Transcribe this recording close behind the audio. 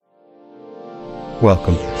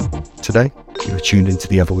Welcome. Today, you are tuned into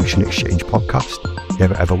the Evolution Exchange podcast.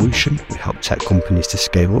 Here at Evolution, we help tech companies to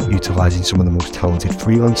scale up utilising some of the most talented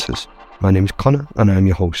freelancers. My name is Connor, and I am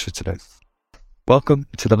your host for today. Welcome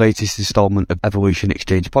to the latest instalment of Evolution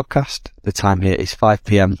Exchange podcast. The time here is 5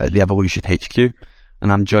 p.m. at the Evolution HQ,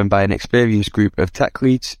 and I'm joined by an experienced group of tech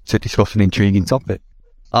leads to discuss an intriguing topic.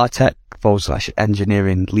 Are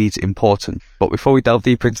tech/engineering leads important? But before we delve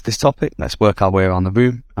deeper into this topic, let's work our way around the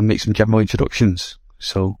room and make some general introductions.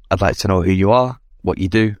 So I'd like to know who you are, what you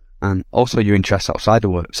do, and also your interests outside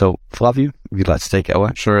of work. So Flaviu, if you'd like to take it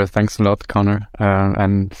away. Sure, thanks a lot, Connor.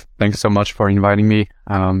 And thanks so much for inviting me.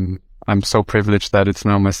 I'm so privileged that it's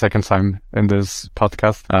now my second time in this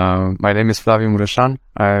podcast. My name is Flaviu Muresan.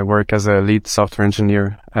 I work as a lead software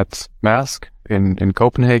engineer at Maersk in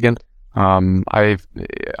Copenhagen. I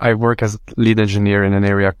work as lead engineer in an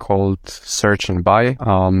area called search and buy.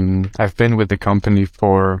 I've been with the company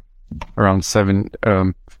for around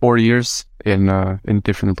 4 years in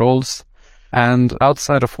different roles. And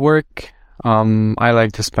outside of work, I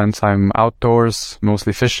like to spend time outdoors,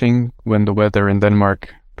 mostly fishing when the weather in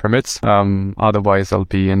Denmark permits. Otherwise, I'll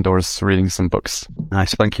be indoors reading some books.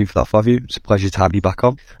 Nice, thank you for that, Flaviu. It's a pleasure to have you back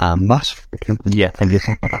on. Matt? Yeah, thank you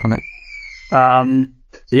for having me.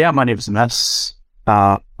 Yeah, my name is Mads.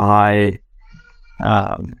 I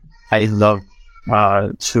love I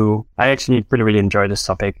actually really enjoy this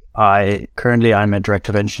topic. Currently I'm a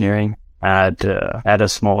director of engineering at a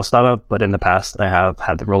small startup, but in the past I have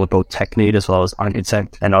had the role of both tech lead as well as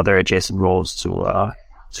architect and other adjacent roles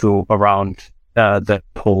to around the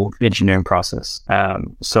whole engineering process.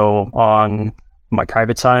 So on my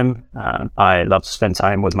private time, I love to spend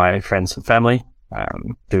time with my friends and family,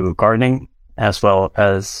 do gardening, as well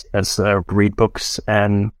as read books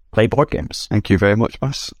and play board games. Thank you very much,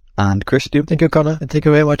 Matt. And Christian? Thank you, Connor, and thank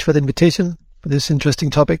you very much for the invitation for this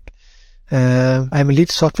interesting topic. I'm a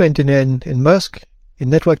lead software engineer in Maersk in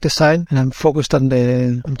network design, and I'm focused on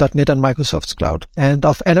 .NET and Microsoft's cloud. And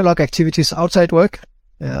of analog activities outside work,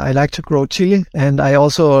 I like to grow chili, and I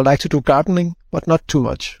also like to do gardening, but not too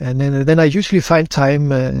much. And then I usually find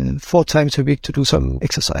time 4 times a week to do some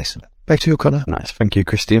exercise. Back to you, Connor. Nice, thank you,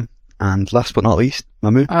 Christian. And last but not least,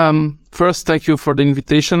 Mamoun. First, thank you for the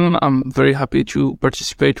invitation. I'm very happy to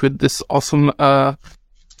participate with this awesome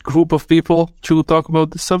group of people to talk about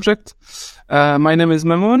this subject. My name is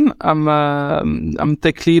Mamoun. I'm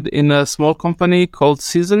tech lead in a small company called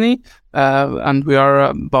Seasony, and we are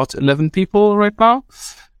about 11 people right now.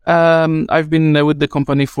 I've been with the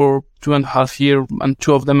company for 2.5 years, and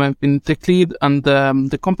 2 of them have been tech lead, and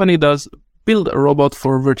the company does build a robot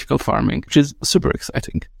for vertical farming, which is a super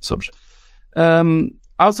exciting subject.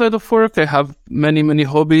 Outside of work, I have many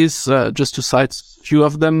hobbies. Just to cite a few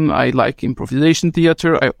of them, I like improvisation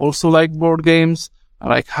theater. I also like board games. I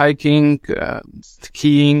like hiking,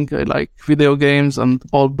 skiing. I like video games and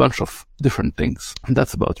all bunch of different things. And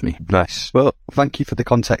that's about me. Nice. Well, thank you for the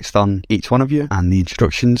context on each one of you and the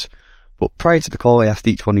introductions. But prior to the call, I asked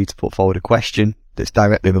each one of you to put forward a question that's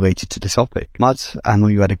directly related to the topic. Mads, I know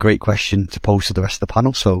you had a great question to pose to the rest of the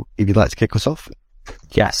panel, so if you'd like to kick us off.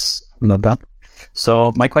 Yes, love that.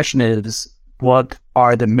 So my question is, what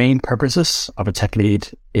are the main purposes of a tech lead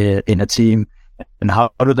in a team, and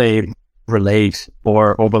how do they relate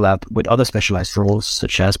or overlap with other specialized roles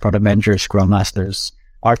such as product managers, scrum masters,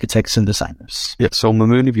 architects, and designers? Yeah, so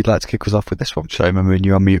Mamoun, if you'd like to kick us off with this one. Sorry, Mamoun,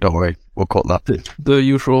 you're on mute, don't worry. We'll cut that. The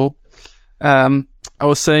usual. I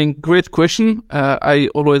was saying, great question. I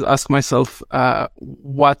always ask myself,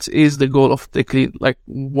 what is the goal of tech lead? Like,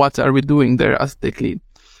 what are we doing there as tech lead?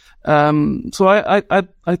 So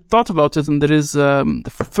I thought about it, and there is,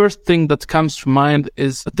 the first thing that comes to mind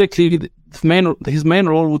is a tech lead. His main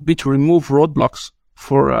role would be to remove roadblocks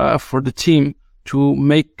for the team, to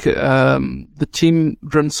make, the team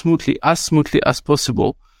run smoothly as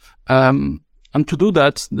possible. And to do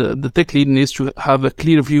that, the tech lead needs to have a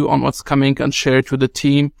clear view on what's coming and share it with the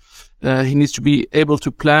team. He needs to be able to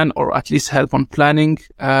plan, or at least help on planning,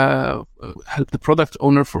 help the product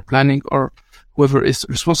owner for planning, or whoever is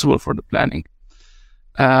responsible for the planning.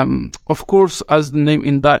 Of course, as the name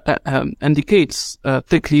indicates,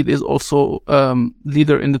 tech lead is also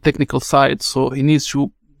leader in the technical side, so he needs to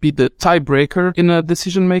be the tiebreaker in a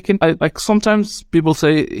decision making. Like sometimes people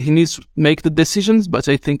say he needs to make the decisions, but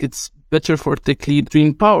I think it's better for tech lead to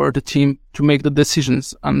empower the team to make the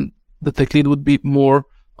decisions, and the tech lead would be more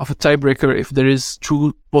of a tiebreaker if there is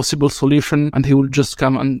 2 possible solution, and he will just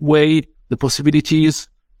come and weigh the possibilities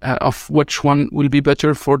of which one will be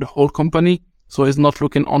better for the whole company. So he's not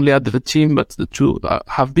looking only at the team, but the 2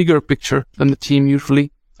 have bigger picture than the team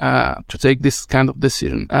usually. to take this kind of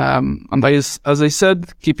decision. And as I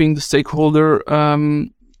said, keeping the stakeholder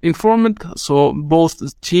informed, so both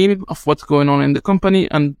the team of what's going on in the company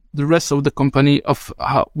and the rest of the company of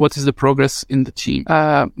what is the progress in the team.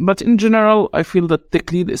 But in general, I feel that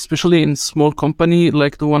tech lead, especially in small company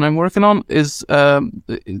like the one I'm working on, is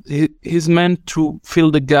he's meant to fill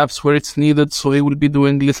the gaps where it's needed. So he will be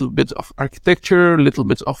doing a little bit of architecture, a little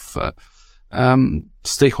bit of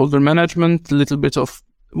stakeholder management, a little bit of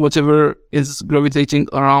whatever is gravitating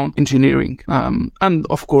around engineering. And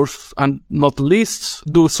of course, and not least,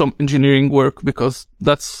 do some engineering work, because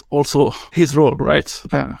that's also his role, right?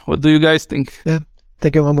 What do you guys think? Yeah,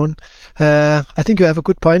 thank you, Mamoun. I think you have a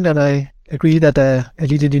good point, and I agree that a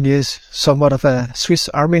lead engineer is somewhat of a Swiss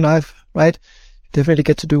Army knife, right? Definitely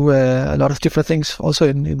get to do a lot of different things, also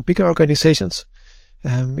in bigger organizations.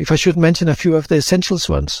 If I should mention a few of the essentials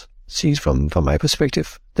ones, seen from my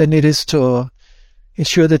perspective, then it is to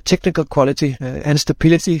ensure the technical quality and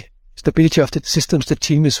stability of the systems the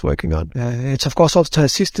team is working on. It's of course also to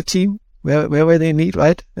assist the team where they need,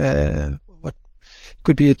 right? What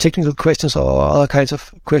could be technical questions or other kinds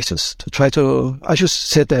of questions to try to, as you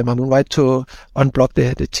said, Mamoun, right, to unblock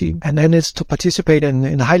the team. And then it's to participate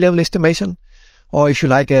in a high-level estimation, or if you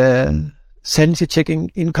like, sanity checking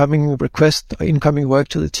incoming request or incoming work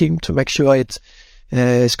to the team to make sure it's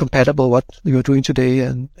compatible what you're doing today,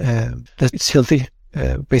 and that it's healthy.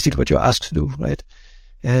 Basically what you're asked to do, right?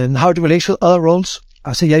 And how to relate with other roles.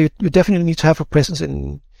 I say, yeah, you definitely need to have a presence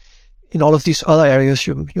in all of these other areas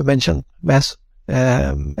you mentioned, Mads.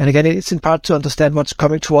 And again, it's in part to understand what's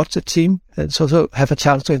coming towards the team, and so to have a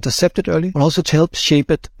chance to intercept it early, but also to help shape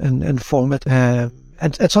it and form it.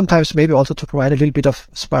 And sometimes maybe also to provide a little bit of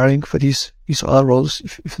sparring for these other roles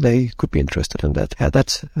if they could be interested in that. Yeah,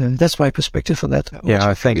 that's my perspective on that.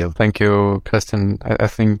 Yeah, thank you, Christian. I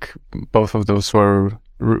think both of those were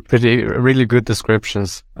really good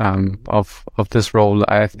descriptions of this role.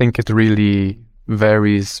 I think it really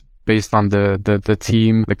varies based on the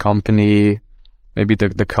team, the company, maybe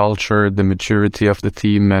the culture, the maturity of the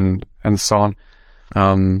team, and so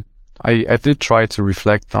on. I did try to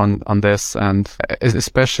reflect on this, and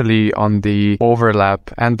especially on the overlap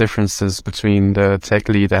and differences between the tech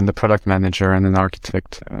lead and the product manager and an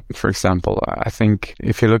architect. For example, I think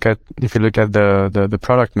if you look at the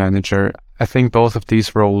product manager, I think both of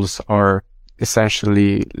these roles are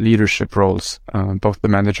essentially leadership roles, both the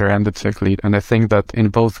manager and the tech lead. And I think that in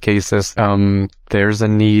both cases, there's a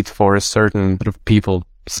need for a certain sort of people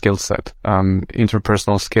skill set,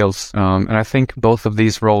 interpersonal skills. And I think both of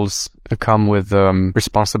these roles come with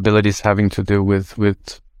responsibilities having to do with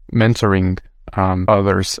mentoring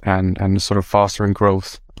others and sort of fostering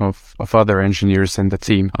growth of other engineers in the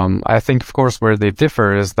team. I think, of course, where they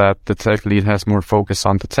differ is that the tech lead has more focus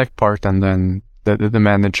on the tech part, and then the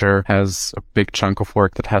manager has a big chunk of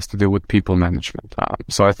work that has to do with people management.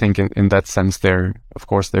 So I think in that sense, they're, of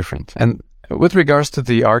course, different. And with regards to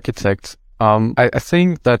the architect, I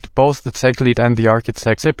think that both the tech lead and the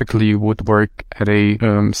architect typically would work at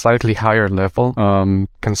a slightly higher level,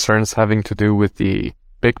 concerns having to do with the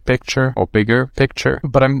big picture or bigger picture.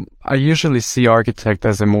 But I usually see architect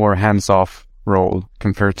as a more hands-off role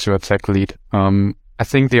compared to a tech lead. I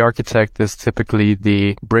think the architect is typically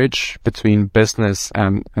the bridge between business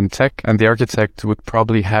and tech, and the architect would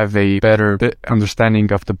probably have a better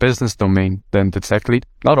understanding of the business domain than the tech lead.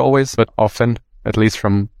 Not always, but often, at least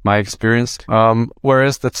from my experience.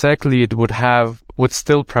 Whereas the tech lead would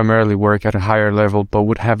still primarily work at a higher level, but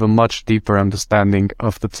would have a much deeper understanding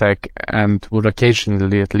of the tech and would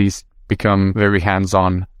occasionally at least become very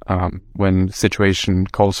hands-on when the situation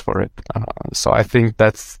calls for it. So I think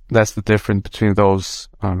that's the difference between those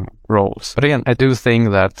roles. But again, I do think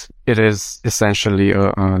that it is essentially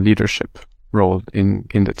a leadership role in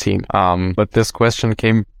the team. But this question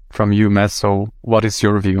came from you, Matt, so what is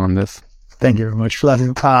your view on this? Thank you very much,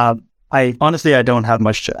 Flaviu. I honestly don't have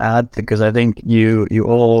much to add, because I think you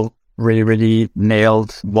all really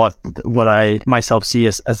nailed what I myself see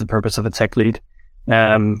as the purpose of a tech lead.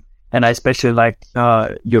 And I especially like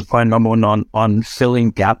your point, Mamoun, on filling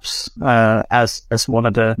gaps as one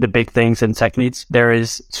of the big things in tech leads.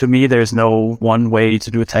 There's no one way to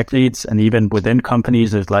do tech leads, and even within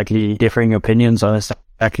companies, there's likely differing opinions on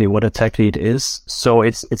exactly what a tech lead is. So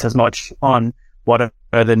it's as much on what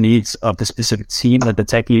are the needs of the specific team that the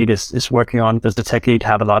tech lead is working on. Does the tech lead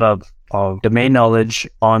have a lot of domain knowledge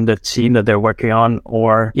on the team that they're working on,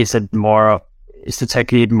 or is the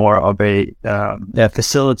tech lead more of a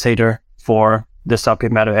facilitator for the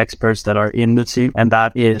subject matter experts that are in the team? And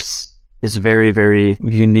that is very, very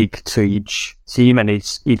unique to each team and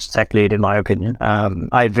each tech lead, in my opinion.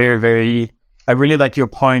 I very, very I really like your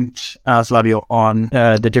point, Flaviu, on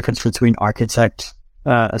the difference between architect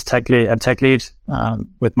as tech lead and tech lead.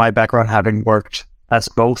 With my background having worked as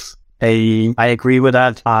both, I agree with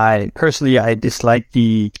that. I dislike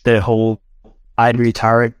the whole ivory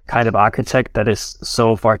tower kind of architect that is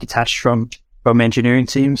so far detached from engineering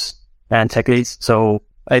teams and tech leads. So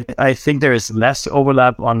I think there is less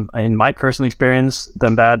overlap in my personal experience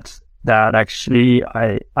than that actually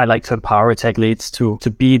I like to empower tech leads to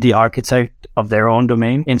be the architect of their own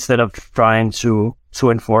domain instead of trying to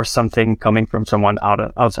enforce something coming from someone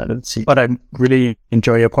outside of the team. But I really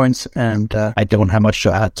enjoy your points, and I don't have much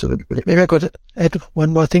to add to it. Maybe I could add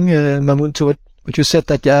one more thing, Mamoun, to it. But you said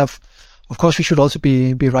that, of course, we should also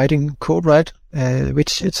be writing code, right?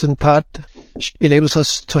 Which it's in part enables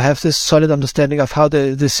us to have this solid understanding of how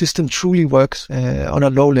the system truly works on a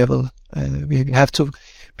low level. We have to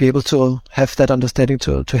be able to have that understanding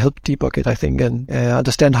to help debug it, I think, and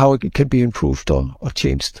understand how it can be improved or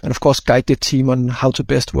changed. And of course, guide the team on how to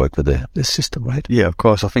best work with the system, right? Yeah, of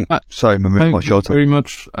course. I think, sorry, Mamoun, what's your turn? Very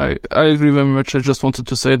much. I agree very much. I just wanted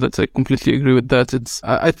to say that I completely agree with that.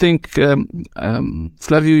 I think,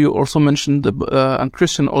 Flaviu, you also mentioned, and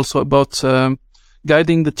Christian also, about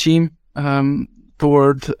guiding the team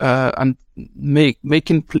toward and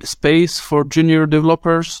making space for junior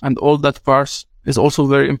developers, and all that part is also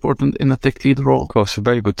very important in a tech lead role. Of course, a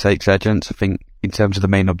very good take there, gents. I think in terms of the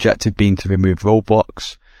main objective being to remove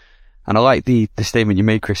roadblocks. And I like the statement you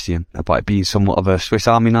made, Christian, about it being somewhat of a Swiss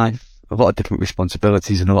Army knife, a lot of different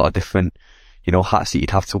responsibilities and a lot of different, hats that you'd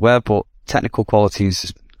have to wear, but technical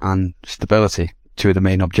qualities and stability, two of the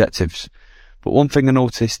main objectives. But one thing I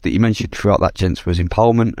noticed that you mentioned throughout that, gents, was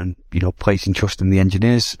empowerment and, placing trust in the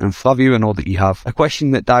engineers. And Flaviu, I know that you have a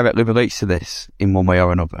question that directly relates to this in one way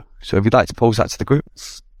or another. So if you'd like to pose that to the group.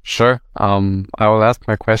 Sure. I will ask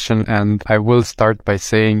my question, and I will start by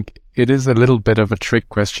saying it is a little bit of a trick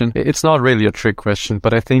question. It's not really a trick question,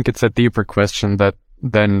 but I think it's a deeper question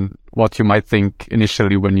than what you might think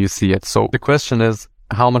initially when you see it. So the question is,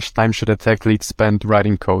 how much time should a tech lead spend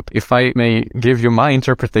writing code? If I may give you my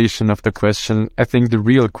interpretation of the question, I think the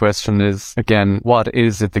real question is, again, what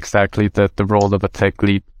is it exactly that the role of a tech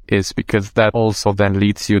lead is? Because that also then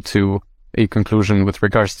leads you to a conclusion with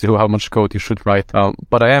regards to how much code you should write.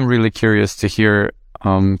 But I am really curious to hear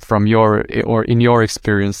from in your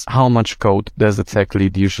experience, how much code does a tech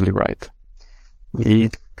lead usually write?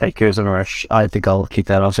 Thank you so much. I think I'll kick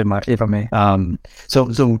that off if I may. So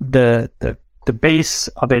the base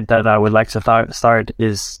of it that I would like to start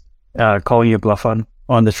is calling you bluff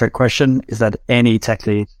on the trick question, is that any tech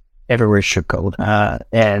lead everywhere should code,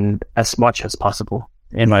 and as much as possible,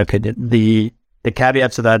 in my opinion. The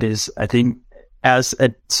caveat to that is, I think, as a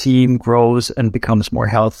team grows and becomes more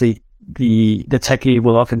healthy, the tech lead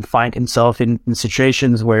will often find himself in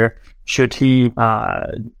situations where should he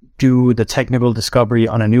do the technical discovery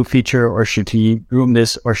on a new feature, or should he groom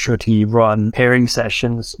this, or should he run pairing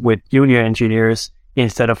sessions with junior engineers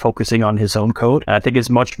instead of focusing on his own code? And I think it's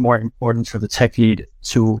much more important for the tech lead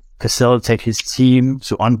to facilitate his team,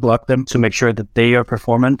 to unblock them, to make sure that they are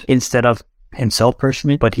performant instead of himself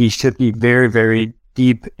personally. But he should be very, very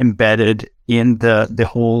deep embedded in the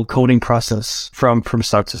whole coding process from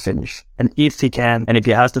start to finish. And if he can, and if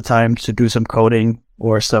he has the time to do some coding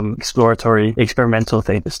or some exploratory, experimental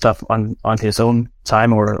stuff on his own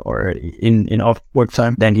time or in off work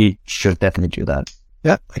time, then he should definitely do that.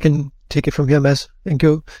 Yeah, I can take it from here, Mads. Thank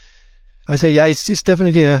you. I say, yeah, it's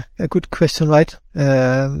definitely a good question, right?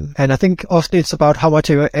 And I think often it's about how much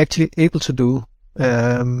you're actually able to do.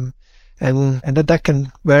 And that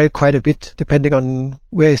can vary quite a bit depending on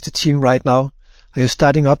where is the team right now. Are you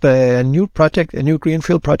starting up a new project, a new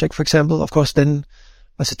greenfield project, for example? Of course, then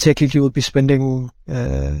as a tech lead, you will be spending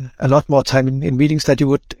a lot more time in meetings than you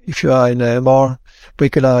would if you are in a more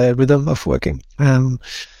regular rhythm of working. But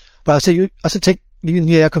I'll say, as a tech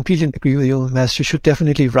lead, I completely agree with you, Mads. You should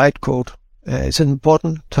definitely write code. It's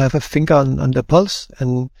important to have a finger on the pulse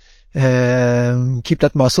and keep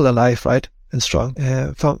that muscle alive, right? And strong.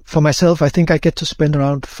 For myself, I think I get to spend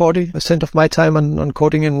around 40% of my time on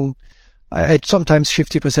coding, and I sometimes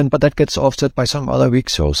 50%, but that gets offset by some other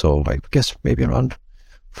weeks. So I guess maybe around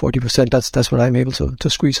 40%. That's what I'm able to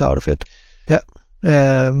squeeze out of it. Yeah.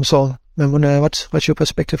 So Mamoun, what's your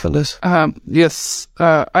perspective on this? Yes,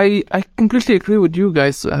 I completely agree with you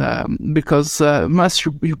guys, because Mas,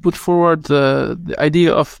 you put forward the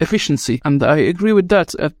idea of efficiency, and I agree with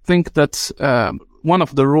that. I think that one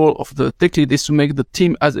of the role of the tech lead is to make the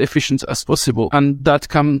team as efficient as possible, and that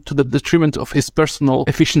comes to the detriment of his personal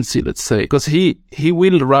efficiency, let's say, because a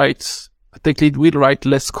tech lead will write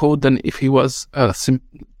less code than if he was a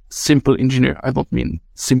simple engineer. I don't mean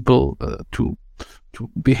simple to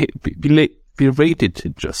be rated.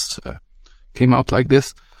 It just came out like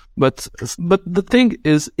this. But the thing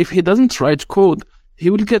is, if he doesn't write code, he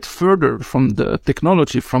will get further from the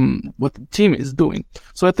technology, from what the team is doing.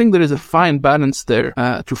 So I think there is a fine balance there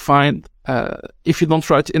to find. If you don't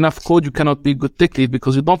write enough code, you cannot be a good tech lead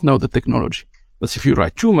because you don't know the technology. But if you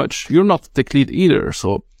write too much, you're not a tech lead either.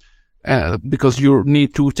 So because you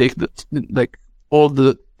need to take all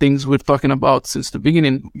the things we're talking about since the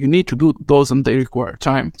beginning, you need to do those and they require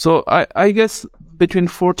time. So I guess between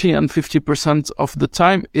 40 and 50% of the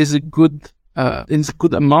time is a good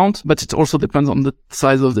amount, but it also depends on the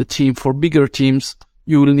size of the team. For bigger teams,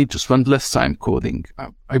 you will need to spend less time coding,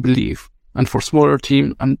 I believe. And for smaller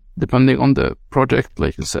team, and depending on the project,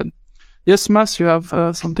 like you said. Yes, Mas, you have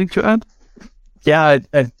something to add? Yeah,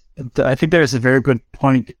 I think there is a very good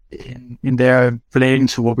point in there relating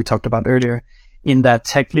to what we talked about earlier, in that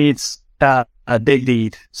tech leads, they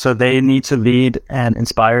lead. So they need to lead and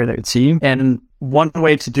inspire their team. And one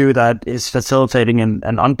way to do that is facilitating and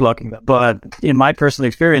unblocking them. But in my personal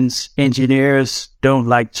experience, engineers don't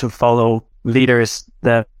like to follow leaders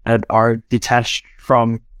that are detached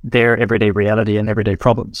from their everyday reality and everyday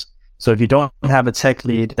problems. So if you don't have a tech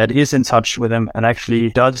lead that is in touch with them and actually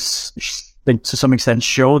does, to some extent,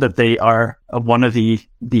 show that they are one of the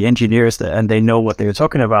engineers and they know what they're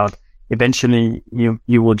talking about, eventually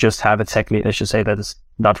you will just have a tech lead, I should say, that is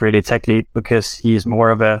not really a tech lead because he is more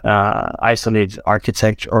of a isolated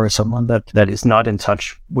architect or someone that is not in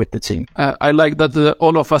touch with the team. I like that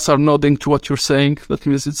all of us are nodding to what you're saying. That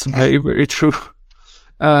means it's very, very true.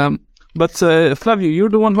 But Flaviu, you're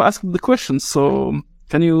the one who asked the question, so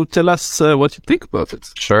can you tell us what you think about it?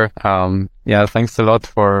 Sure. Yeah, thanks a lot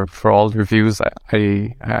for all the reviews.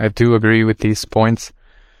 I do agree with these points.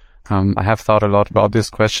 I have thought a lot about this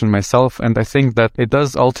question myself, and I think that it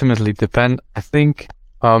does ultimately depend. I think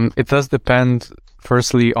it does depend,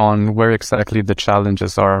 firstly, on where exactly the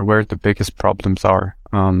challenges are, where the biggest problems are.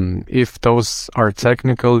 If those are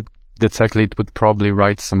technical, the tech lead would probably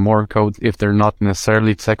write some more code. If they're not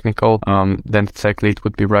necessarily technical, then the tech lead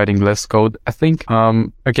would be writing less code. I think,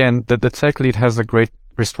 again, that the tech lead has a great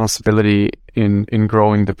responsibility in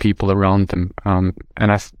growing the people around them.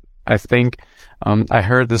 And I think I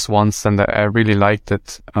heard this once and I really liked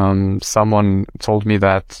it. Someone told me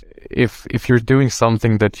that if you're doing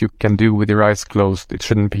something that you can do with your eyes closed, it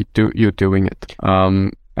shouldn't be you doing it.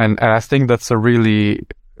 And I think that's a really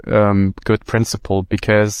good principle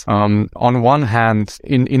because on one hand,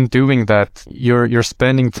 in doing that, you're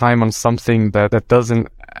spending time on something that doesn't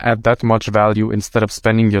add that much value instead of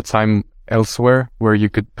spending your time elsewhere where you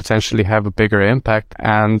could potentially have a bigger impact.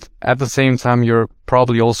 And at the same time, you're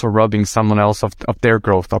probably also robbing someone else of their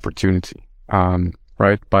growth opportunity,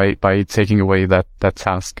 right? By taking away that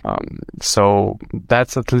task. So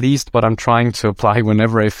that's at least what I'm trying to apply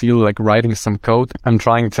whenever I feel like writing some code. I'm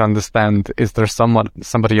trying to understand, is there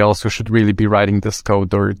somebody else who should really be writing this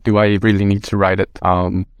code, or do I really need to write it?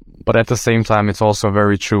 But at the same time, it's also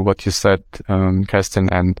very true what you said, Kirsten,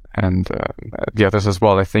 and the others as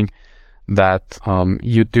well. I think that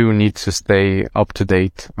you do need to stay up to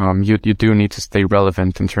date. You do need to stay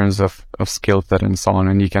relevant in terms of skill set and so on,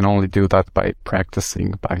 and you can only do that by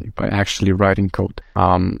practicing, by actually writing code.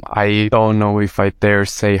 I don't know if I dare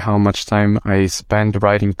say how much time I spend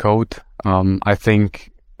writing code. I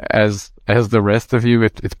think as the rest of you,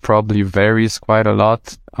 it probably varies quite a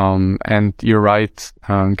lot. And you're right,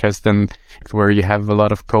 Kirsten, where you have a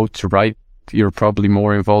lot of code to write, you're probably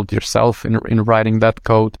more involved yourself in writing that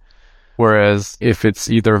code. Whereas if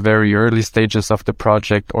it's either very early stages of the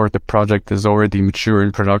project or the project is already mature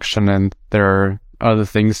in production and there are other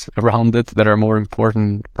things around it that are more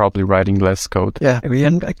important, probably writing less code. Yeah,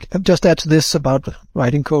 and I just add to this about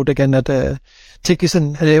writing code again, that tech is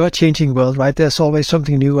an ever-changing world, right? There's always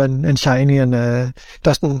something new and shiny, and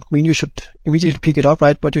doesn't mean you should immediately pick it up,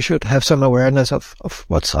 right? But you should have some awareness of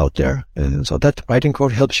what's out there. So that writing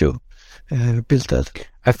code helps you build that.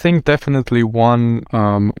 I think definitely one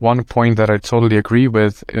point that I totally agree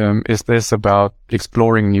with is this about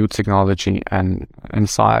exploring new technology, and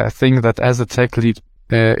so I think that as a tech lead,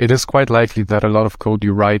 it is quite likely that a lot of code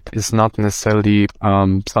you write is not necessarily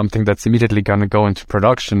something that's immediately going to go into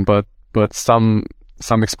production, but some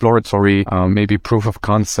exploratory maybe proof of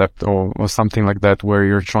concept or something like that, where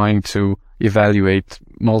you're trying to evaluate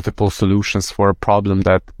multiple solutions for a problem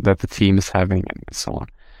that the team is having and so on.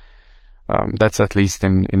 That's at least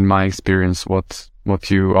in my experience what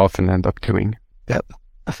you often end up doing. Yeah,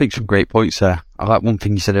 I think some great points there. I like one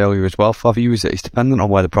thing you said earlier as well, Flaviu, is that it's dependent on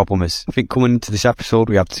where the problem is. I think coming into this episode,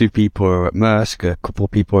 we have 2 people who are at Maersk, a couple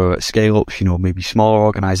of people who are at scale-ups, maybe smaller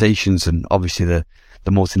organizations, and obviously the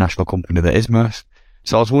the multinational company that is Maersk.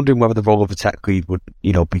 So I was wondering whether the role of the tech lead would,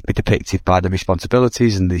 be depicted by the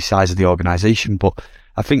responsibilities and the size of the organisation. But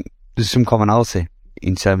I think there's some commonality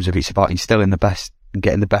in terms of it's about instilling the best and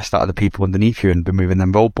getting the best out of the people underneath you and removing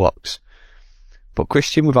them roadblocks. But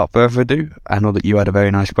Christian, without further ado, I know that you had a very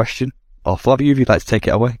nice question. Or Flaviu, if you'd like to take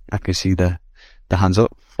it away. I can see the hands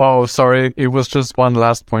up. Oh, sorry. It was just one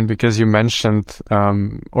last point because you mentioned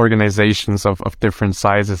organizations of different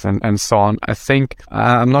sizes and so on. I think,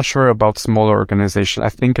 I'm not sure about smaller organizations. I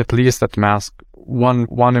think at least at Maersk,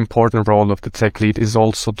 one important role of the tech lead is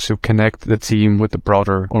also to connect the team with the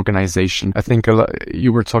broader organization. I think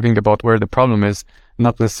you were talking about where the problem is.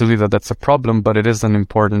 Not necessarily that that's a problem, but it is an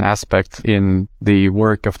important aspect in the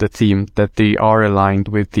work of the team that they are aligned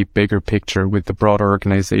with the bigger picture, with the broader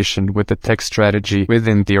organization, with the tech strategy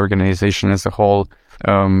within the organization as a whole,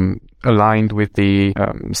 aligned with the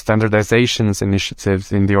standardizations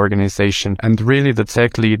initiatives in the organization. And really the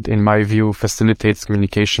tech lead, in my view, facilitates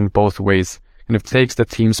communication both ways. And it takes the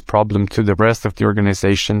team's problem to the rest of the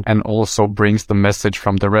organization and also brings the message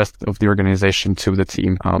from the rest of the organization to the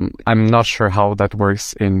team. I'm not sure how that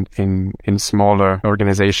works in smaller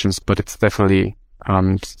organizations, but it's definitely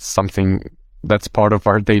something that's part of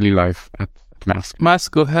our daily life at Maersk.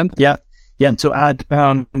 Maersk, go ahead. Yeah. To add,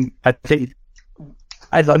 I think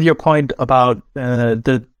I love your point about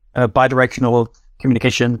the bidirectional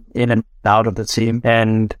communication in and out of the team.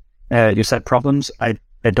 And you said problems. I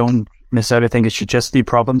don't necessarily think it should just be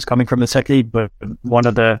problems coming from the tech lead, but one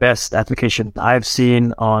of the best applications I've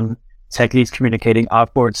seen on tech leads communicating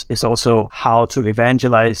outwards is also how to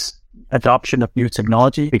evangelize adoption of new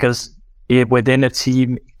technology, because within a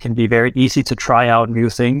team it can be very easy to try out new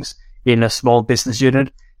things in a small business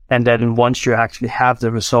unit, and then once you actually have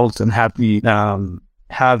the results and have the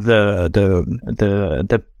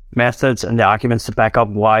methods and the arguments to back up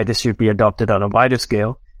why this should be adopted on a wider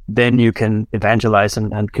scale, then you can evangelize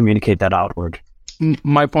and communicate that outward.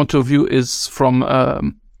 My point of view is from a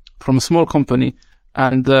small company,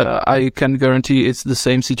 and I can guarantee it's the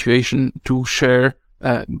same situation to share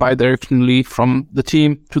bidirectionally from the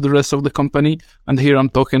team to the rest of the company. And here I'm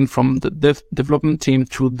talking from the development team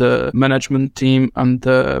to the management team and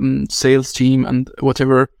the sales team and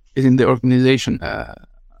whatever is in the organization.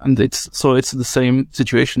 And it's the same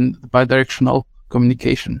situation, bidirectional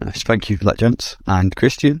communication. Nice. Thank you for that, gents. And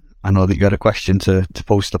Christian, I know that you had a question to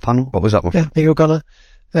pose to the panel. What was that one? Yeah, thank you, Connor.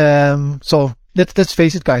 So let's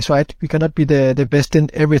face it, guys, right? We cannot be the best in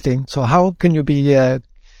everything. So how can you be a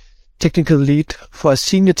technical lead for a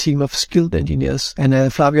senior team of skilled engineers? And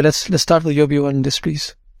Flaviu, let's start with your view on this,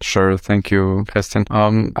 please. Sure. Thank you, Christian.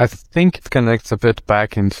 I think it connects a bit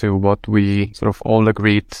back into what we sort of all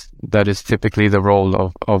agreed that is typically the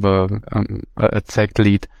role of a tech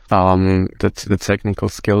lead. The technical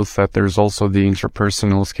skill set. There's also the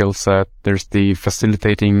interpersonal skill set. There's the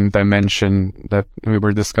facilitating dimension that we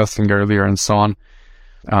were discussing earlier and so on.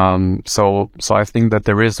 So I think that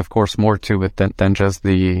there is, of course, more to it than just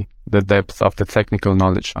the depth of the technical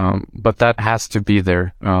knowledge. But that has to be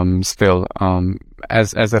there, still.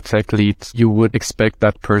 As a tech lead, you would expect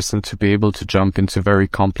that person to be able to jump into very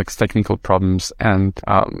complex technical problems and,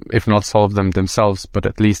 if not solve them themselves, but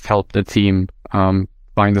at least help the team,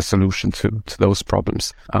 find a solution to those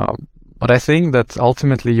problems. But I think that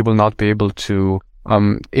ultimately you will not be able to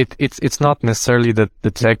it's not necessarily the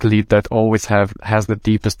tech lead that always has the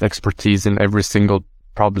deepest expertise in every single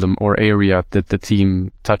problem or area that the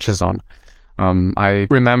team touches on. I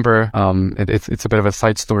remember, it's a bit of a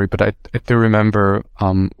side story, but I do remember,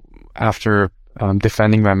 after,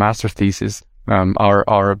 defending my master's thesis,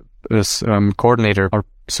 our coordinator, our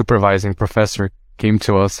supervising professor, came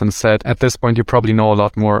to us and said, at this point, you probably know a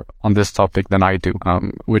lot more on this topic than I do,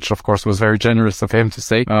 which of course was very generous of him to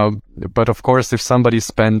say. But of course, if somebody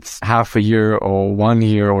spends half a year or 1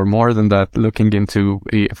 year or more than that looking into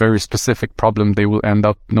a very specific problem, they will end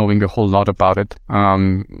up knowing a whole lot about it,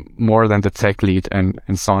 more than the tech lead and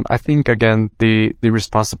so on. I think, again, the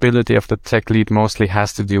responsibility of the tech lead mostly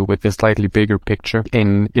has to do with the slightly bigger picture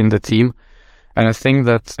in the team. And I think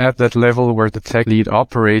that at that level where the tech lead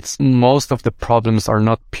operates, most of the problems are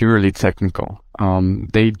not purely technical.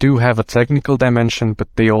 They do have a technical dimension, but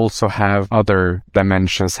they also have other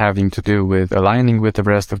dimensions having to do with aligning with the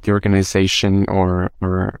rest of the organization or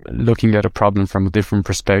looking at a problem from a different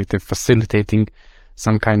perspective, facilitating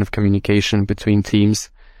some kind of communication between teams.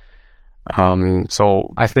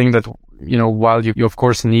 So I think that, while you of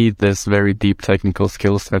course need this very deep technical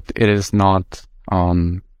skill set, it is not,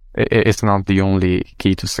 it's not the only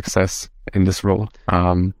key to success in this role.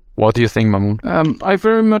 What do you think, Mamoun? I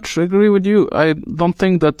very much agree with you. I don't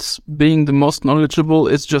think that being the most knowledgeable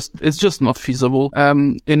it's just not feasible.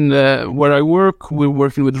 In where I work, we're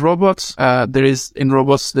working with robots. There is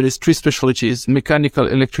 3 specialties: mechanical,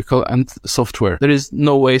 electrical, and software. There is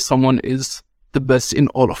no way someone is the best in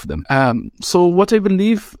all of them. So what I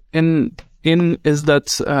believe in is that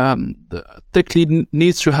the tech lead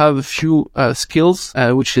needs to have a few skills,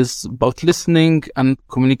 which is about listening and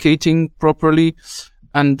communicating properly.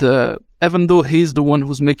 And even though he's the one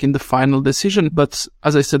who's making the final decision, but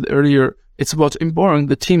as I said earlier, it's about empowering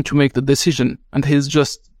the team to make the decision. And he's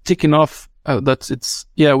just ticking off that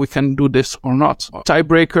we can do this or not.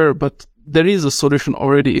 Tiebreaker, but there is a solution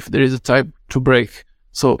already if there is a tie to break.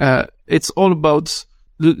 So it's all about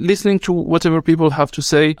listening to whatever people have to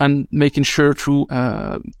say and making sure to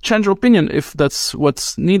change your opinion if that's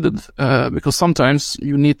what's needed. Because sometimes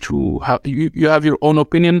you need to have you have your own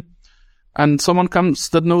opinion, and someone comes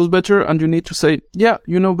that knows better, and you need to say, yeah,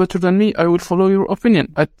 you know better than me, I will follow your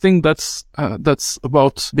opinion. I think that's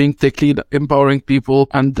about being tech lead, empowering people,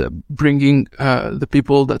 and bringing the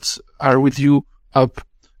people that are with you up.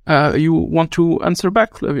 You want to answer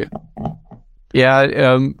back, Flaviu?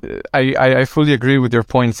 Yeah, I fully agree with your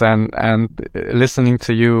points, and listening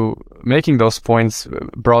to you making those points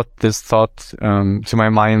brought this thought to my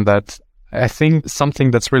mind that I think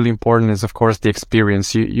something that's really important is, of course, the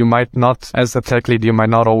experience. You might not, as a tech lead, you might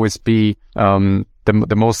not always be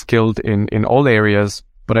the most skilled in all areas,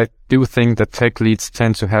 but I do think that tech leads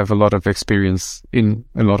tend to have a lot of experience in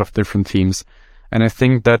a lot of different teams. And I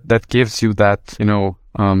think that gives you that,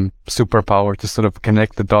 superpower to sort of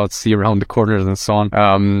connect the dots, see around the corners and so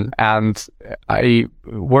on. And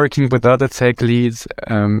working with other tech leads,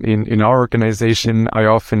 in our organization, I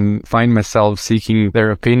often find myself seeking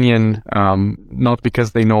their opinion, not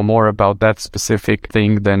because they know more about that specific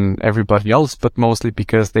thing than everybody else, but mostly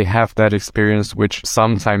because they have that experience, which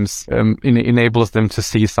sometimes, enables them to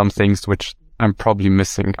see some things which I'm probably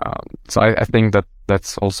missing. So I think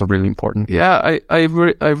that's also really important. Yeah, I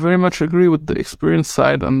very much agree with the experience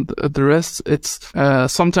side, and the rest. It's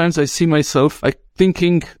sometimes I see myself like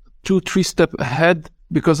thinking 2-3 steps ahead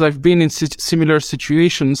because I've been in similar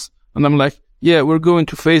situations, and I'm like, yeah, we're going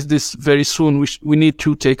to face this very soon. We need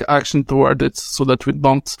to take action toward it so that we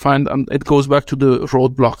don't find, and it goes back to the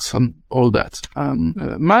roadblocks and all that.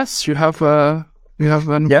 Mas, you have an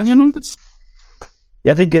opinion on this?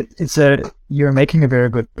 Yeah, I think you're making a very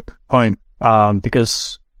good point,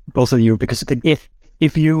 because both of you, because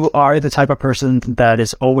if you are the type of person that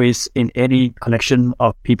is always in any collection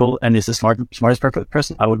of people and is the smartest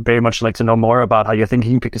person, I would very much like to know more about how you're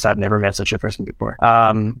thinking, because I've never met such a person before.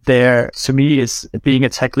 To me, is being a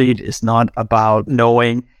tech lead is not about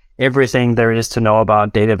knowing everything there is to know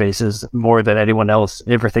about databases more than anyone else,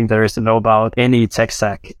 everything there is to know about any tech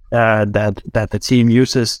stack that the team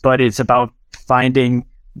uses, but it's about finding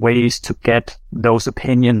ways to get those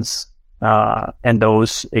opinions and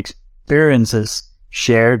those experiences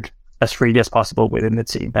shared as freely as possible within the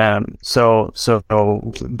team. So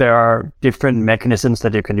there are different mechanisms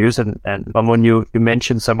that you can use, and Mamoun, you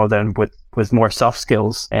mentioned some of them with more soft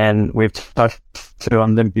skills, and we've touched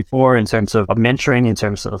on them before in terms of mentoring, in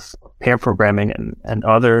terms of pair programming and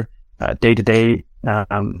other day-to-day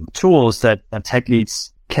tools that tech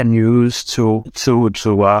leads can use to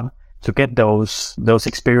get those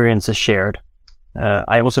experiences shared.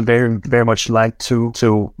 I also very, very much like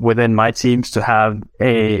to within my teams to have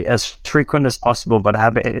as frequent as possible, but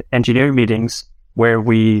have engineering meetings where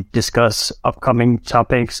we discuss upcoming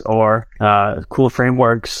topics or cool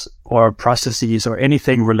frameworks or processes or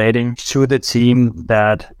anything relating to the team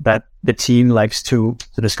that the team likes to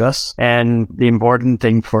discuss. And the important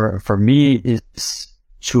thing for me is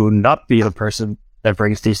to not be the person that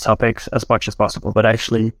brings these topics as much as possible, but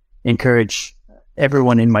actually encourage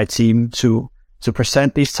everyone in my team to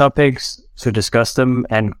present these topics, to discuss them,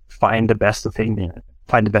 and find the best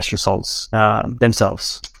results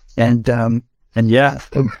themselves. And yeah,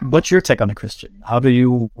 what's your take on it, Christian? How do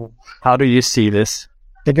you see this?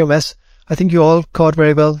 Thank you, Mads. I think you all covered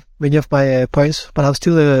very well many of my points, but I'll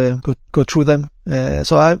still go through them.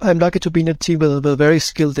 So I'm lucky to be in a team with very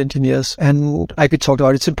skilled engineers, and like we talked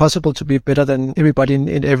about, it's impossible to be better than everybody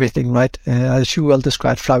in everything, right? As you well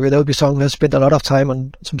described, Flaviu, there will be someone who has spent a lot of time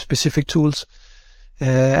on some specific tools.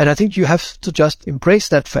 And I think you have to just embrace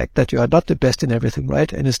that fact that you are not the best in everything,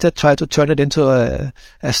 right? And instead try to turn it into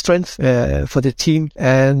a strength for the team.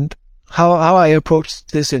 And how I approach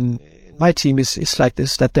this in my team is like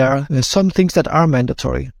this, that there are some things that are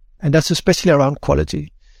mandatory, and that's especially around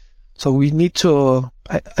quality. So we need to,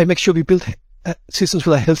 I make sure we build systems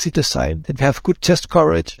with a healthy design, that we have good test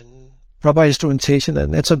coverage, proper instrumentation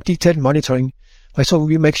and some detailed monitoring. Right? So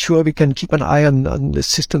we make sure we can keep an eye on the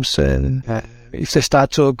systems if they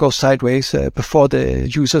start to go sideways before the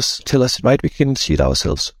users tell us, right? We can see it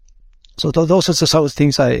ourselves. So those are some of the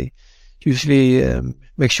things I usually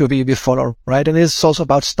make sure we follow, right? And it's also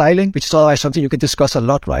about styling, which is always something you can discuss a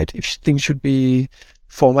lot, right? If things should be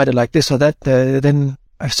formatted like this or that, then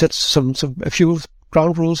I've set a few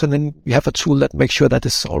ground rules, and then we have a tool that makes sure that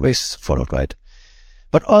is always followed, right?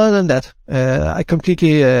 But other than that, I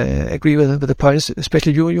completely agree with the points,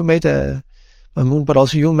 especially you made, Mamoun, but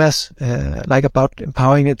also you, Mads, like about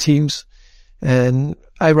empowering the teams. And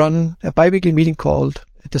I run a bi-weekly meeting called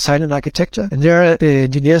Design and Architecture, and there the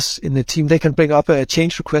engineers in the team, they can bring up a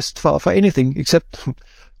change request for anything except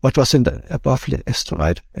what was in the above list,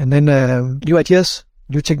 right? And then new ideas,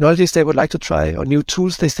 new technologies they would like to try, or new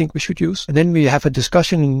tools they think we should use. And then we have a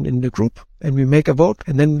discussion in the group, and we make a vote,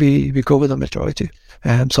 and then we go with a majority.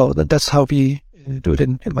 So that's how we do it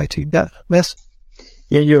in my team. Yeah, Mads?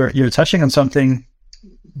 Yeah, you're touching on something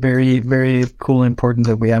very, very cool and important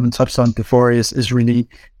that we haven't touched on before is really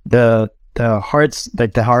the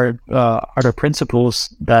harder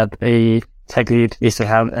principles that a tech lead is to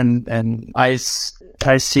have. And I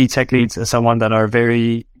see tech leads as someone that are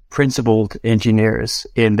very principled engineers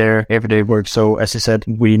in their everyday work. So as I said,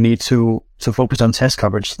 we need to focus on test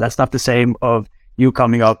coverage. That's not the same of you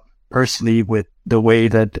coming up personally with the way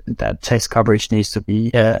that test coverage needs to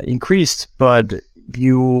be increased, but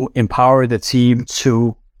you empower the team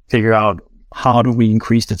to figure out how do we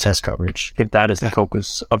increase the test coverage, if that is the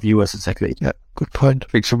focus of you as a tech lead. Yeah, good point.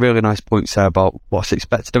 I think some really nice points there about what's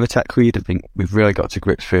expected of a tech lead. I think we've really got to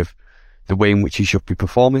grips with the way in which you should be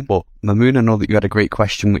performing. But Mamoun, I know that you had a great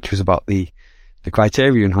question, which was about the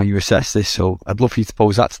criteria and how you assess this. So I'd love for you to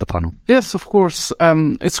pose that to the panel. Yes, of course.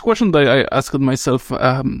 It's a question that I asked myself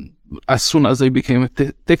as soon as I became a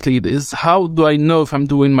tech lead, is how do I know if I'm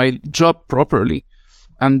doing my job properly?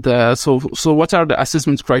 And so what are the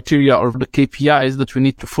assessment criteria or the KPIs that we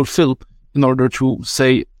need to fulfill in order to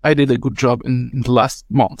say, I did a good job in the last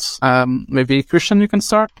months? Maybe Christian, you can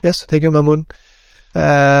start? Yes, thank you, Mamoun.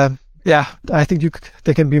 Yeah, I think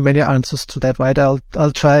there can be many answers to that, right? I'll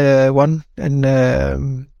try one. And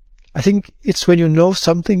I think it's when you know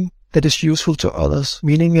something that is useful to others,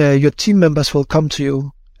 meaning your team members will come to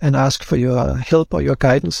you and ask for your help or your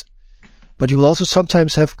guidance. But you will also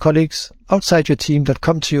sometimes have colleagues outside your team that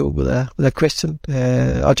come to you with a question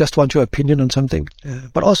or just want your opinion on something.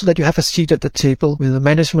 But also that you have a seat at the table with the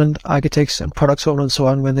management, architects and product owners and so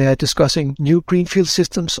on when they are discussing new greenfield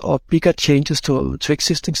systems or bigger changes to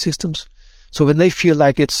existing systems. So when they feel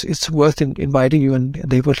like it's worth inviting you and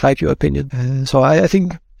they would like your opinion. So I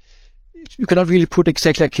think you cannot really put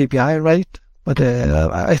exactly a KPI, right? But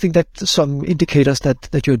I think that some indicators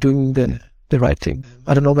that you're doing the right thing.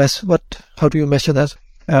 I don't know, Mads, how do you measure that?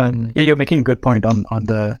 Yeah, you're making a good point on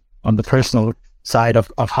the personal side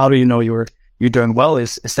of how do you know you're doing well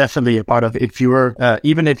is definitely a part of, if you're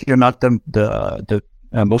even if you're not the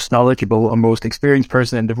most knowledgeable or most experienced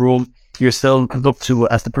person in the room, you're still looked to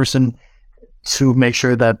as the person to make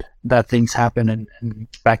sure that things happen. And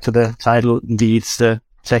back to the title, leads the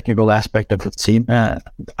technical aspect of the team.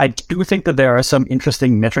 I do think that there are some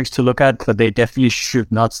interesting metrics to look at, but they definitely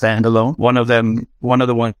should not stand alone. One of the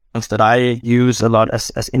ones that I use a lot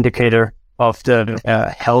as indicator of the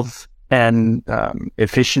health and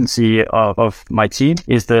efficiency of my team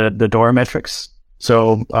is the DORA metrics.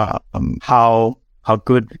 So how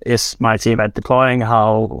good is my team at deploying?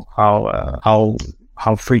 How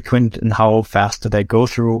frequent and how fast do they go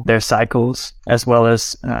through their cycles, as well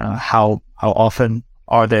as how often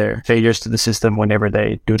are there failures to the system whenever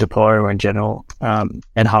they do deploy or in general,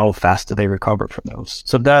 and how fast do they recover from those?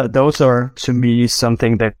 So those are, to me,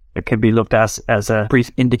 something that can be looked at as a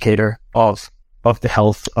brief indicator of the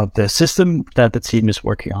health of the system that the team is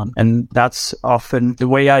working on. And that's often the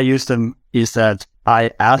way I use them, is that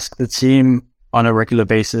I ask the team on a regular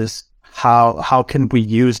basis, how can we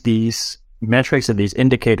use these metrics and these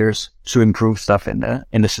indicators to improve stuff in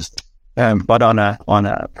the system? But on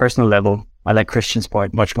a personal level, I like Christian's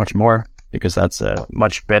point much more, because that's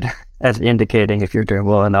much better at indicating if you're doing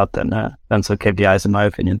well or not than some KPIs, in my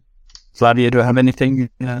opinion. Flaviu, do you have any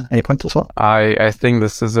points as well? I think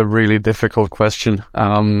this is a really difficult question.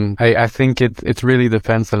 I think it really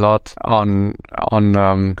depends a lot on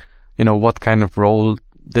what kind of role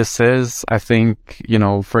this is. I think,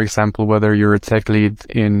 for example, whether you're a tech lead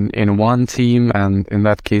in one team, and in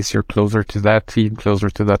that case you're closer to that team, closer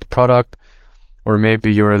to that product, or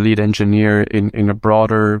maybe you're a lead engineer in a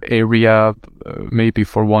broader area, maybe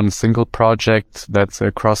for one single project that's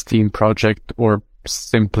a cross-team project, or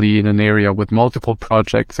simply in an area with multiple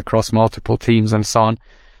projects across multiple teams and so on.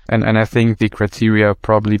 And I think the criteria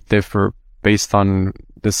probably differ based on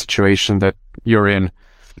the situation that you're in.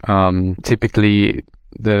 Typically,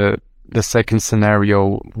 the second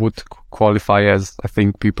scenario would qualify as, I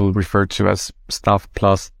think people refer to as staff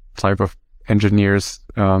plus type of engineers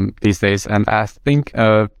these days. And I think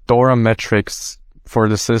DORA metrics for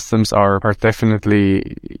the systems are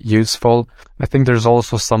definitely useful. I think there's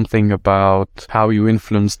also something about how you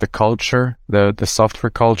influence the culture, the software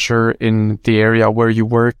culture in the area where you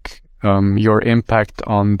work, your impact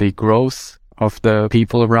on the growth of the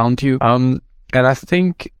people around you. And I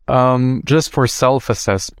think just for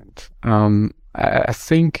self-assessment, I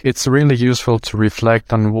think it's really useful to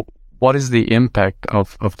reflect on what is the impact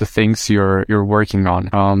of the things you're working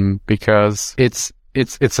on, because it's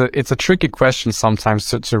a tricky question sometimes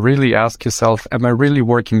to really ask yourself, am I really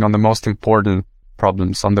working on the most important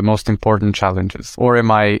problems, on the most important challenges? Or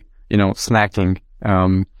am I, snacking,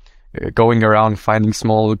 going around finding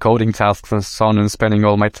small coding tasks and so on and spending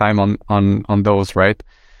all my time on those, right?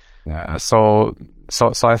 So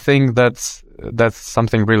I think that's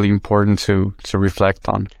something really important to reflect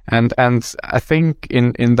on. And I think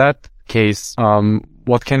in that case,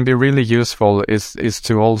 what can be really useful is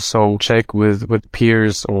to also check with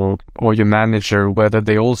peers or your manager whether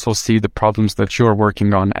they also see the problems that you're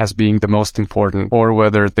working on as being the most important, or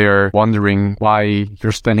whether they're wondering why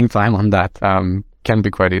you're spending time on that. Can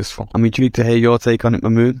be quite useful. I'm intrigued to hear your take on it,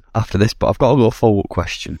 Mamoun, after this, but I've got a little follow-up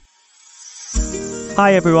question.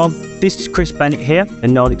 Hi everyone, this is Chris Bennett here, the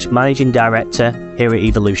Nordic's Managing Director here at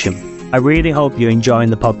Evolution. I really hope you're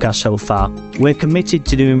enjoying the podcast so far. We're committed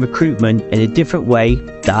to doing recruitment in a different way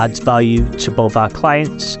that adds value to both our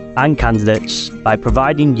clients and candidates by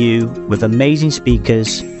providing you with amazing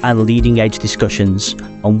speakers and leading edge discussions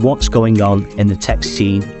on what's going on in the tech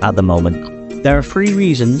scene at the moment. There are 3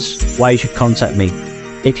 reasons why you should contact me.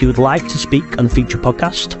 If you would like to speak on a future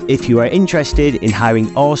podcast, if you are interested in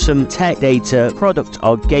hiring awesome tech, data, product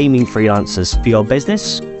or gaming freelancers for your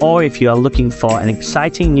business, or if you are looking for an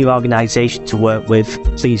exciting new organization to work with,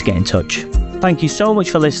 please get in touch. Thank you so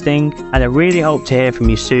much for listening, and I really hope to hear from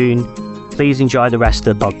you soon. Please enjoy the rest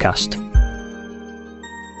of the podcast.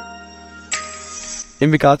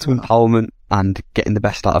 In regard to empowerment and getting the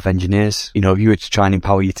best out of engineers, if you were to try and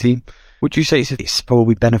empower your team, would you say it's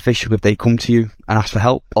probably beneficial if they come to you and ask for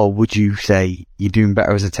help? Or would you say you're doing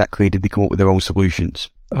better as a tech lead if they come up with their own solutions?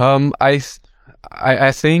 I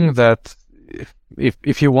think that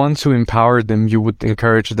if you want to empower them, you would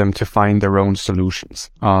encourage them to find their own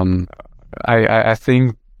solutions. I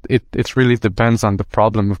think it really depends on the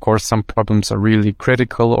problem. Of course, some problems are really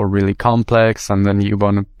critical or really complex, and then you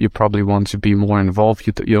probably want to be more involved.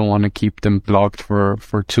 You don't want to keep them blocked for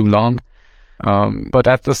too long. But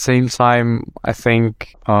at the same time, I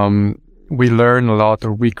think we learn a lot,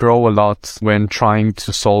 or we grow a lot when trying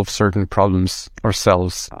to solve certain problems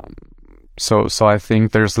ourselves. So I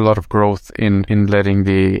think there's a lot of growth in letting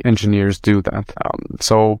the engineers do that.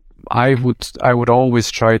 So I would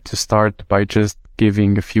always try to start by just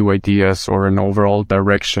giving a few ideas or an overall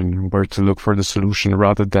direction where to look for the solution,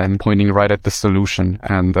 rather than pointing right at the solution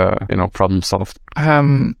and problem solved.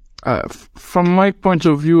 From my point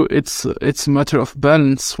of view, it's a matter of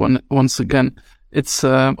balance. Once again, it's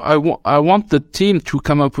I want the team to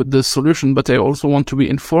come up with the solution, but I also want to be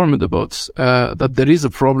informed about that there is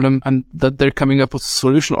a problem and that they're coming up with a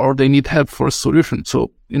solution, or they need help for a solution.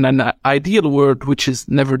 So in an ideal world, which is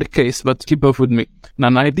never the case, but keep up with me, in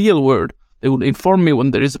an ideal world, they will inform me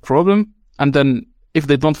when there is a problem, and then if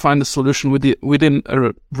they don't find a solution within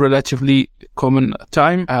a relatively common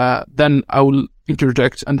time, then I will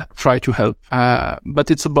interject and try to help. But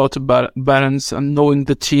it's about a balance and knowing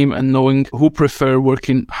the team and knowing who prefer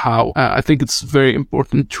working how. I think it's very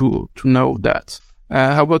important to know that.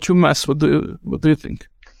 How about you, Mas? What do you think?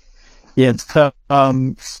 Yeah,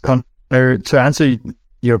 Connor, to answer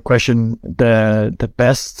your question, the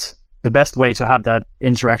best way to have that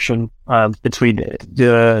interaction between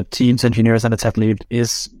the team's engineers and the tech lead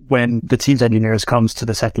is when the team's engineers comes to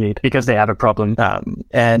the tech lead because they have a problem.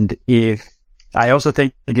 And if I also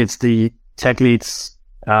think it's the tech lead's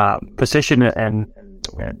position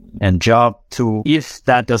and job to, if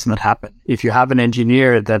that does not happen, if you have an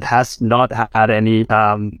engineer that has not had any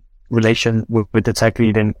relation with the tech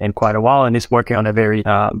lead in quite a while and is working on a very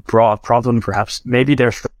broad problem, perhaps maybe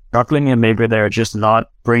they're struggling and maybe they're just not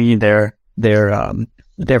bringing their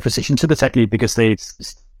position to the tech lead because they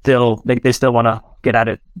still want to get at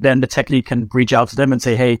it. Then the tech lead can reach out to them and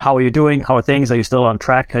say, hey, how are you doing? How are things? Are you still on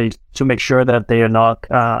track? To make sure that they are not,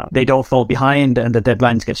 they don't fall behind and the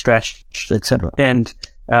deadlines get stretched, etc. And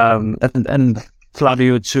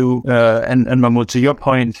Flaviu, to and Mamoun, to your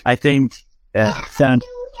point, I think that,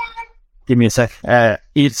 give me a sec.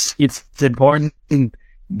 It's important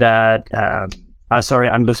that sorry,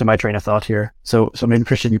 I'm losing my train of thought here. So maybe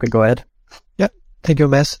Christian, you can go ahead. Yeah, thank you,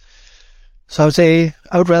 Mads. So I would say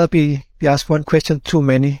I would rather be asked one question too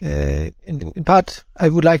many. In part, I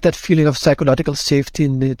would like that feeling of psychological safety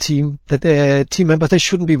in the team, that team members, they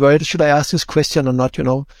shouldn't be worried, should I ask this question or not,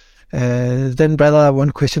 then rather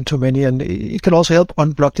one question too many. And it can also help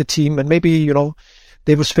unblock the team. And maybe,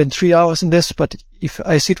 they will spend 3 hours in this, but if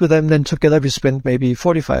I sit with them, then together we spend maybe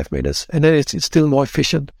 45 minutes, and then it's still more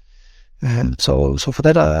efficient. So for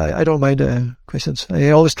that, I don't mind questions. I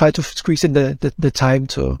always try to squeeze in the time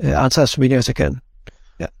to answer as many as I can.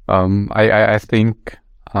 Yeah. I think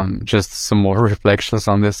just some more reflections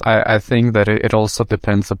on this. I think that it also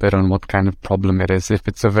depends a bit on what kind of problem it is. If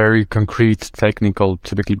it's a very concrete, technical,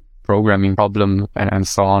 typically programming problem and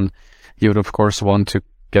so on, you would of course want to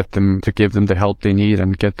give them the help they need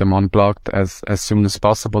and get them unblocked as soon as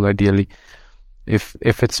possible, ideally. If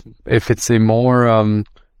it's a more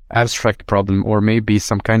abstract problem, or maybe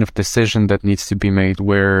some kind of decision that needs to be made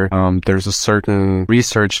where there's a certain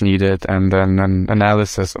research needed and then an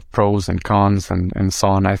analysis of pros and cons and so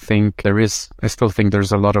on, I still think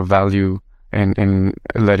there's a lot of value in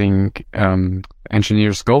letting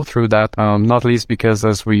engineers go through that, not least because,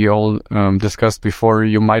 as we all discussed before,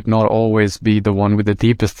 you might not always be the one with the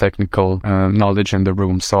deepest technical knowledge in the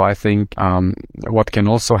room. So I think what can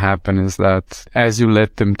also happen is that as you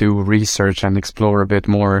let them do research and explore a bit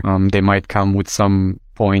more, they might come with some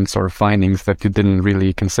points or findings that you didn't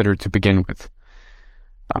really consider to begin with.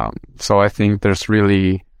 So I think there's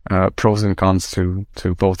really pros and cons to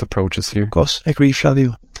both approaches here. Of course, I agree,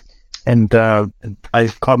 Flaviu. And I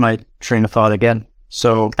caught my train of thought again.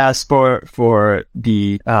 So as for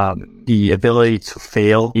the ability to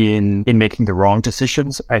fail in making the wrong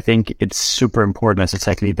decisions, I think it's super important as a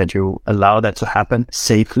tech lead that you allow that to happen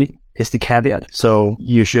safely is the caveat. So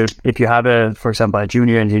you should, if you have for example, a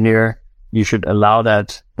junior engineer, you should allow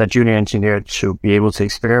that junior engineer to be able to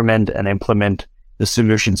experiment and implement the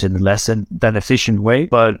solutions in less than efficient way,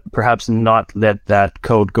 but perhaps not let that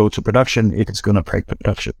code go to production if it's going to break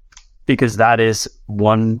production. Because that is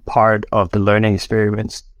one part of the learning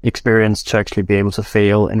experience to actually be able to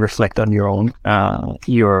fail and reflect on your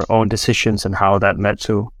own decisions and how that led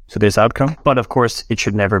to this outcome. But of course, it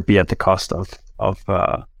should never be at the cost of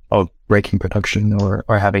breaking production or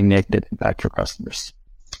having negative impact for customers.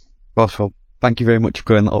 Well, thank you very much for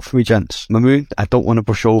going that up for me, gents. Mamoun, I don't want to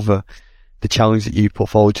brush over the challenge that you put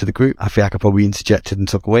forward to the group. I feel like I probably interjected and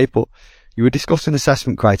took away, but you were discussing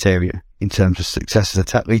assessment criteria in terms of success as a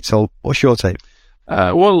tech lead. So what's your take?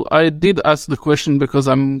 Well, I did ask the question because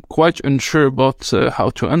I'm quite unsure about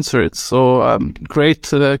how to answer it. So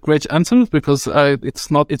great answers, because it's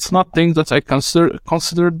not things that I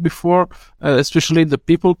considered before, especially the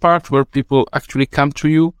people part, where people actually come to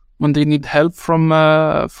you when they need help from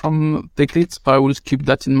tech leads. I will keep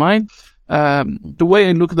that in mind. The way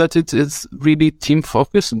I look at it is really team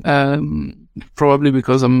focused, probably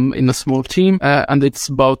because I'm in a small team, and it's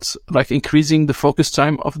about like increasing the focus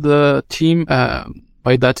time of the team.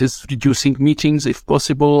 By that is reducing meetings if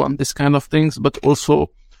possible and this kind of things, but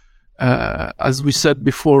also, as we said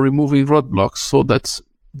before, removing roadblocks so that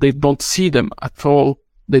they don't see them at all.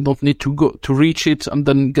 They don't need to go to reach it and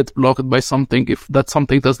then get blocked by something. If that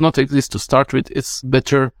something does not exist to start with, it's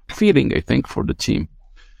better feeling, I think, for the team.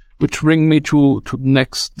 Which bring me to the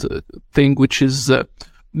next thing, which is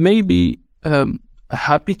maybe a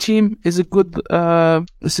happy team is a good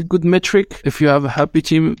metric. If you have a happy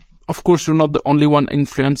team, of course, you're not the only one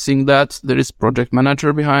influencing that. There is project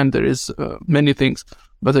manager behind. There is many things,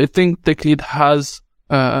 but I think tech lead has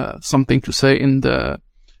something to say in the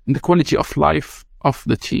quality of life of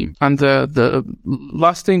the team. And the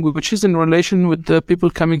last thing, which is in relation with the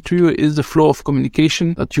people coming to you, is the flow of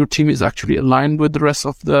communication, that your team is actually aligned with the rest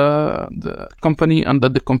of the company, and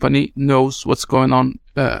that the company knows what's going on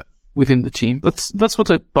within the team. That's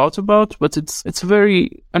what I thought about, but it's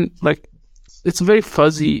very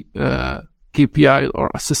fuzzy KPI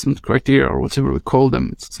or assessment criteria or whatever we call them.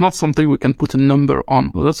 It's not something we can put a number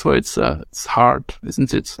on. Well, that's why it's hard,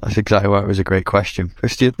 isn't it? That's exactly why it was a great question.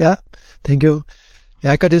 Christian? Yeah, thank you.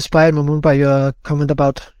 Yeah, I got inspired, Mamoun, by your comment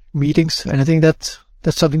about meetings, and I think that's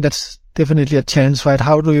something that's definitely a challenge, right?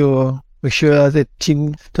 How do you make sure the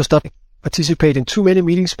team does not participate in too many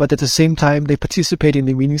meetings, but at the same time they participate in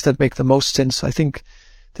the meetings that make the most sense? I think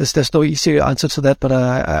there's no easy answer to that, but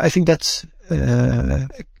I think that's a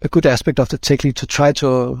good aspect of the tech lead, to try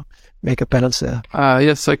to make a balance there.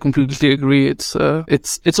 Yes, I completely agree. It's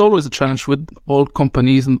always a challenge with all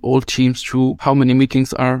companies and all teams through how many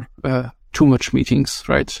meetings are too much meetings,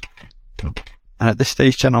 right? And at this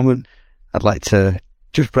stage, gentlemen, I'd like to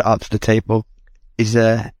just put it out to the table. Is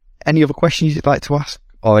there any other questions you'd like to ask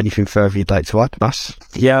or anything further you'd like to add, Mass?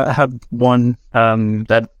 Yeah, I have one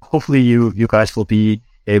that hopefully you guys will be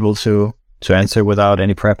able to answer without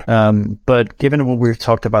any prep. But given what we've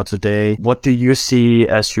talked about today, what do you see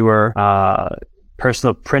as your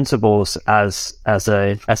personal principles as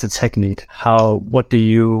a tech lead? What do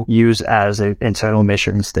you use as an internal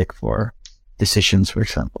measuring stick for decisions, for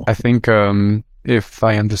example? I think if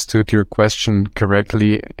I understood your question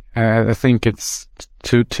correctly, I think it's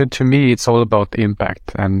to me it's all about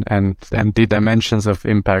impact and the dimensions of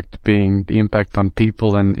impact being the impact on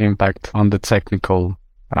people and impact on the technical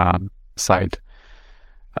side.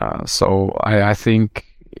 So I think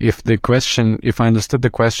if I understood the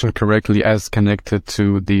question correctly as connected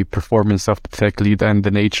to the performance of the tech lead and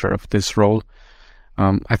the nature of this role,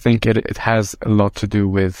 I think it has a lot to do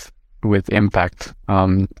with impact.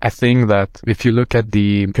 I think that if you look at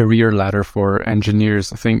the career ladder for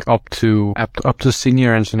engineers, I think up to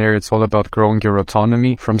senior engineer, it's all about growing your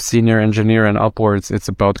autonomy. From senior engineer and upwards, it's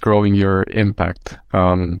about growing your impact.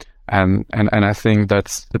 And I think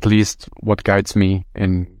that's at least what guides me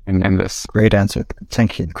in this. Great answer.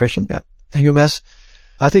 Thank you. Christian? Yeah. Thank you, Mads.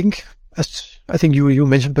 I think you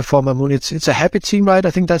mentioned before, Mamoun, it's a happy team, right? I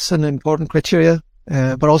think that's an important criteria.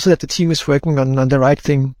 But also that the team is working on the right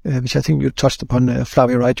thing, which I think you touched upon,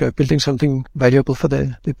 Flaviu, right? You're building something valuable for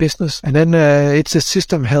the business. And then it's a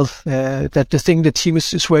system health, that the thing the team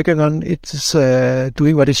is working on, it's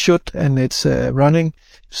doing what it should, and it's running,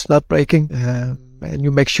 it's not breaking, and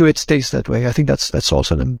you make sure it stays that way. I think that's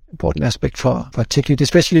also an important aspect for tech lead,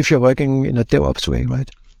 especially if you're working in a DevOps way, right?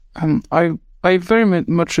 I very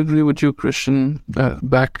much agree with you, Christian.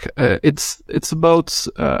 It's about,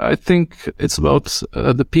 I think it's about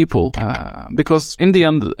the people, because in the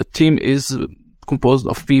end, a team is composed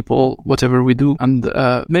of people, whatever we do, and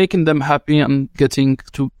making them happy and getting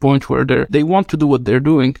to a point where they want to do what they're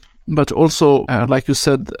doing. But also, like you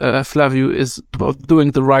said, Flaviu, is about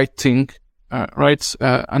doing the right thing, right?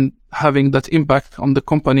 And having that impact on the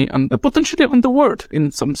company and potentially on the world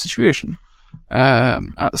in some situation.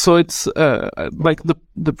 So it's like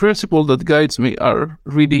the principle that guides me are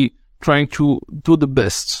really trying to do the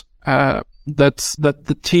best that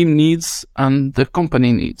the team needs and the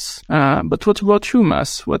company needs. But what about you,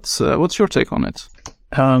 Mas? What's your take on it?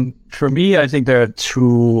 For me, I think there are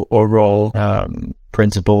two overall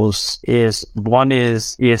principles. One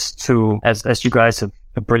is to, as you guys have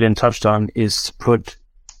brilliant touched on, is to put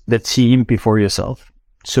the team before yourself.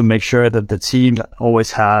 To make sure that the team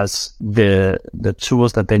always has the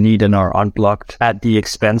tools that they need and are unblocked at the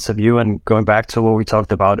expense of you. And going back to what we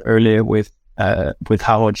talked about earlier with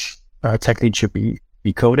how much tech lead should be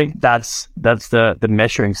coding, that's the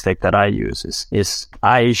measuring stick that I use is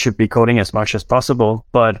I should be coding as much as possible,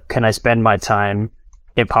 but can I spend my time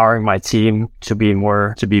empowering my team to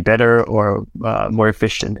be better or more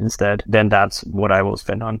efficient instead? Then that's what I will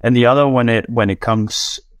spend on. And the other when it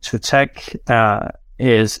comes to tech,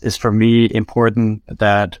 is for me important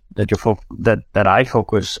that I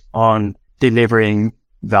focus on delivering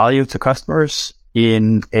value to customers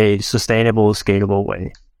in a sustainable, scalable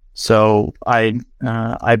way. So I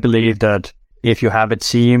believe that if you have a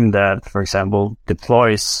team that, for example,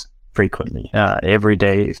 deploys frequently, every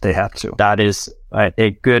day if they have to, that is a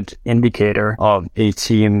good indicator of a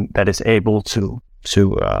team that is able to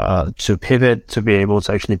pivot, to be able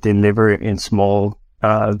to actually deliver in small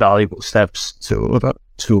valuable steps to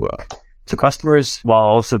customers while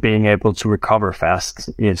also being able to recover fast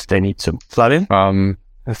if they need to. Flaviu?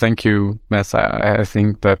 Thank you, Mads. I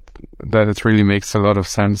think that it really makes a lot of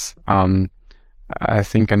sense. I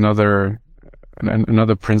think another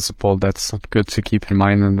principle that's good to keep in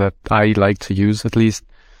mind and that I like to use at least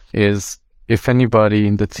is if anybody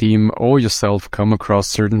in the team or yourself come across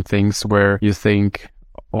certain things where you think,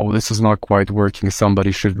 oh, this is not quite working, somebody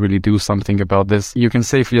should really do something about this, you can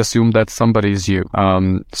safely assume that somebody is you.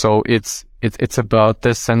 So it's about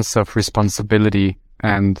this sense of responsibility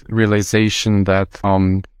and realization that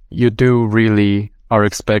you do really are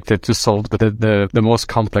expected to solve the most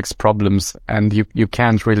complex problems, and you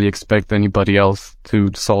can't really expect anybody else to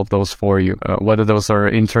solve those for you. Whether those are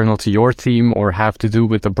internal to your team or have to do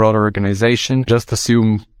with a broader organization, just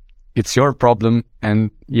assume it's your problem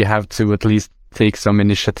and you have to at least take some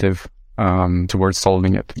initiative towards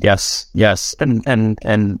solving it. Yes.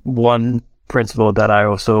 And one principle that I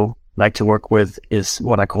also like to work with is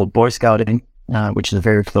what I call Boy Scouting, which is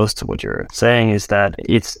very close to what you're saying, is that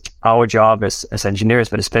it's our job as engineers,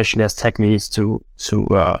 but especially as tech leads to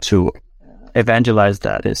evangelize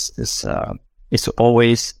that is to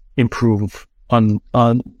always improve on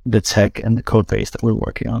the tech and the code base that we're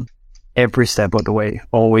working on. Every step of the way,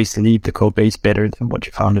 always leave the code base better than what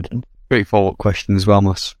you found it in. Great follow-up question as well,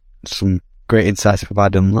 Moss. Some great insights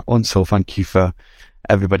provided on that one, so thank you for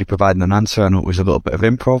everybody providing an answer. I know it was a little bit of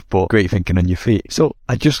improv, but great thinking on your feet. So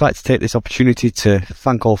I'd just like to take this opportunity to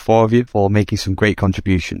thank all four of you for making some great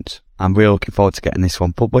contributions. I'm really looking forward to getting this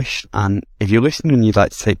one published, and if you're listening and you'd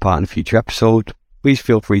like to take part in a future episode, please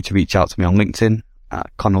feel free to reach out to me on LinkedIn at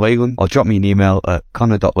Connor Leyland, or drop me an email at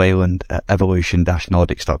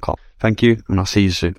connor.leyland@evolution-nordics.com. Thank you, and I'll see you soon.